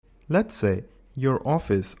Let's say your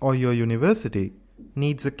office or your university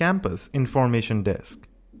needs a campus information desk.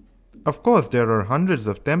 Of course, there are hundreds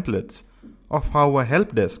of templates of how a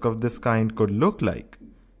help desk of this kind could look like,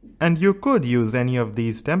 and you could use any of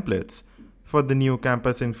these templates for the new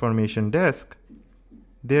campus information desk.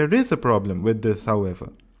 There is a problem with this,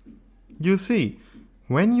 however. You see,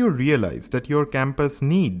 when you realize that your campus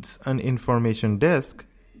needs an information desk,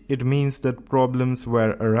 it means that problems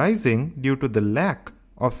were arising due to the lack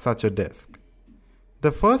of such a desk.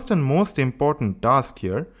 The first and most important task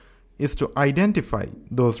here is to identify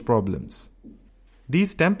those problems.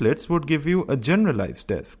 These templates would give you a generalized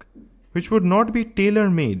desk, which would not be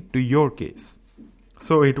tailor-made to your case.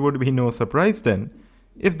 So it would be no surprise then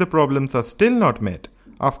if the problems are still not met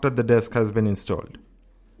after the desk has been installed.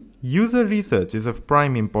 User research is of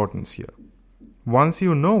prime importance here. Once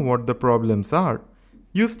you know what the problems are,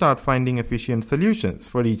 you start finding efficient solutions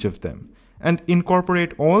for each of them and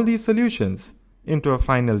incorporate all these solutions into a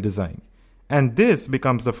final design. And this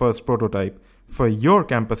becomes the first prototype for your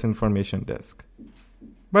campus information desk.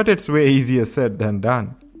 But it's way easier said than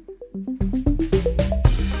done.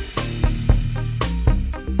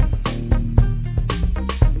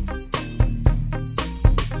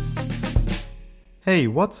 Hey,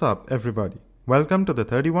 what's up everybody? Welcome to the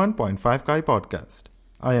 31.5 Kai podcast.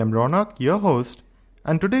 I am Ronak, your host,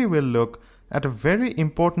 and today we'll look at a very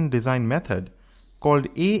important design method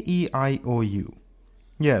called AEIOU.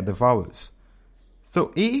 Yeah, the vowels. So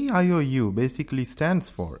AEIOU basically stands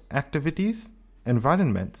for activities,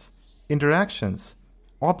 environments, interactions,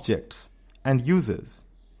 objects, and users.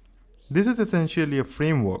 This is essentially a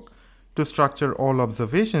framework to structure all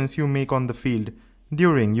observations you make on the field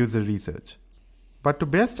during user research. But to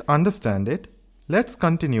best understand it, let's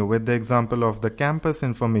continue with the example of the campus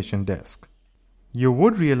information desk. You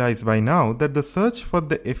would realize by now that the search for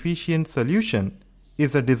the efficient solution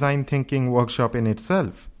is a design thinking workshop in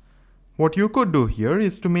itself. What you could do here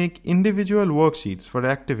is to make individual worksheets for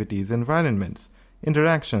activities, environments,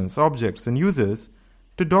 interactions, objects, and users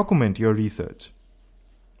to document your research.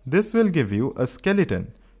 This will give you a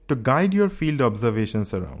skeleton to guide your field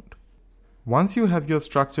observations around. Once you have your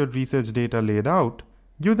structured research data laid out,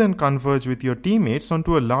 you then converge with your teammates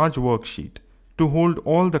onto a large worksheet to hold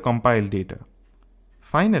all the compiled data.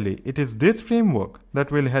 Finally, it is this framework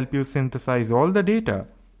that will help you synthesize all the data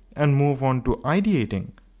and move on to ideating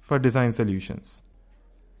for design solutions.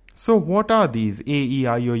 So what are these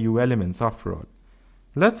AEIOU elements after all?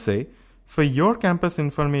 Let's say, for your campus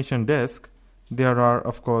information desk, there are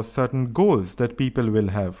of course certain goals that people will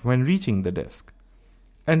have when reaching the desk.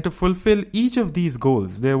 And to fulfill each of these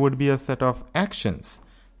goals, there would be a set of actions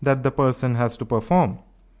that the person has to perform.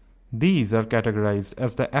 These are categorized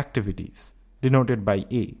as the activities, denoted by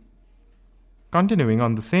A. Continuing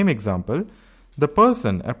on the same example, the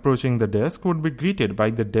person approaching the desk would be greeted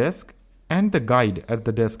by the desk and the guide at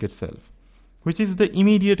the desk itself, which is the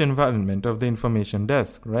immediate environment of the information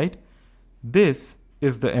desk, right? This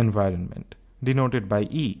is the environment, denoted by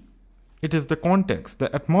E. It is the context,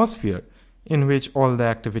 the atmosphere in which all the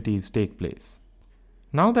activities take place.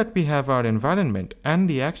 Now that we have our environment and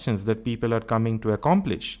the actions that people are coming to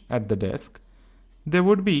accomplish at the desk, there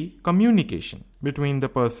would be communication between the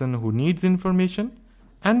person who needs information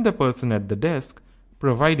and the person at the desk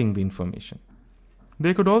providing the information.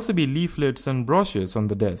 There could also be leaflets and brochures on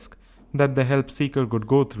the desk that the help seeker could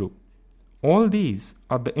go through. All these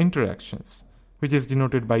are the interactions, which is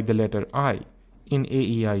denoted by the letter I in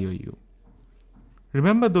AEIOU.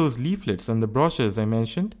 Remember those leaflets and the brochures I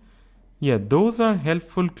mentioned? Yeah, those are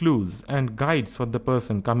helpful clues and guides for the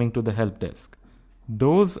person coming to the help desk.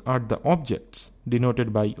 Those are the objects,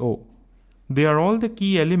 denoted by O. They are all the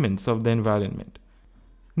key elements of the environment.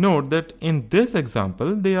 Note that in this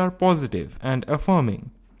example, they are positive and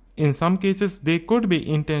affirming. In some cases, they could be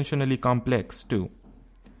intentionally complex too.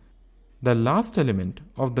 The last element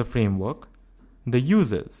of the framework, the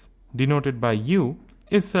users, denoted by U,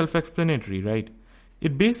 is self-explanatory, right?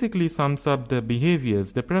 It basically sums up the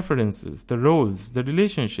behaviors, the preferences, the roles, the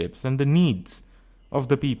relationships, and the needs of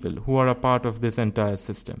the people who are a part of this entire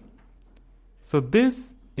system. So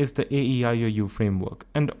this is the AEIOU framework,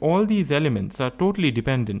 and all these elements are totally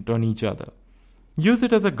dependent on each other. Use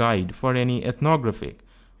it as a guide for any ethnographic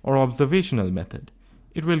or observational method.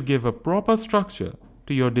 It will give a proper structure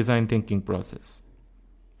to your design thinking process.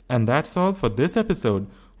 And that's all for this episode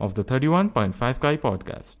of the 31.5 Kai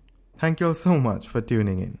podcast. Thank you all so much for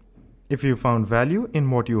tuning in. If you found value in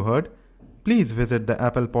what you heard, please visit the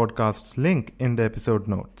Apple Podcasts link in the episode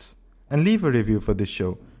notes and leave a review for this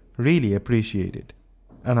show. Really appreciate it.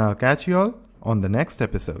 And I'll catch you all on the next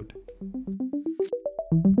episode.